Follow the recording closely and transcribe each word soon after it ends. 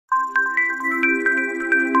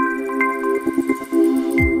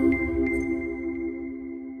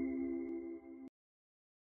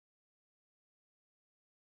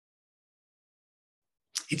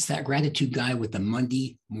It's that gratitude guy with the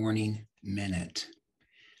Monday morning minute.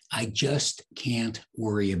 I just can't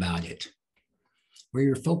worry about it. Where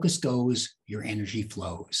your focus goes, your energy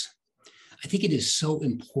flows. I think it is so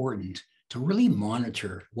important to really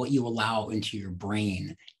monitor what you allow into your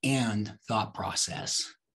brain and thought process.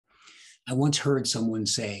 I once heard someone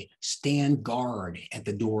say, stand guard at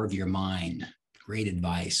the door of your mind. Great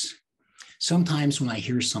advice. Sometimes when I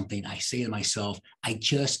hear something, I say to myself, I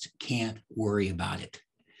just can't worry about it.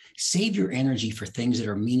 Save your energy for things that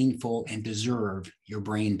are meaningful and deserve your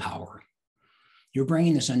brain power. Your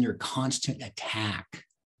brain is under constant attack.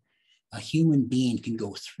 A human being can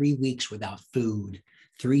go 3 weeks without food,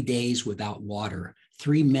 3 days without water,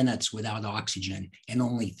 3 minutes without oxygen, and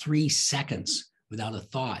only 3 seconds without a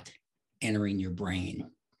thought entering your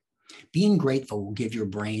brain. Being grateful will give your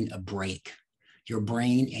brain a break. Your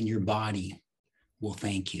brain and your body will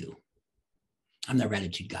thank you. I'm the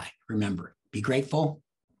gratitude guy. Remember, be grateful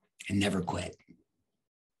and never quit.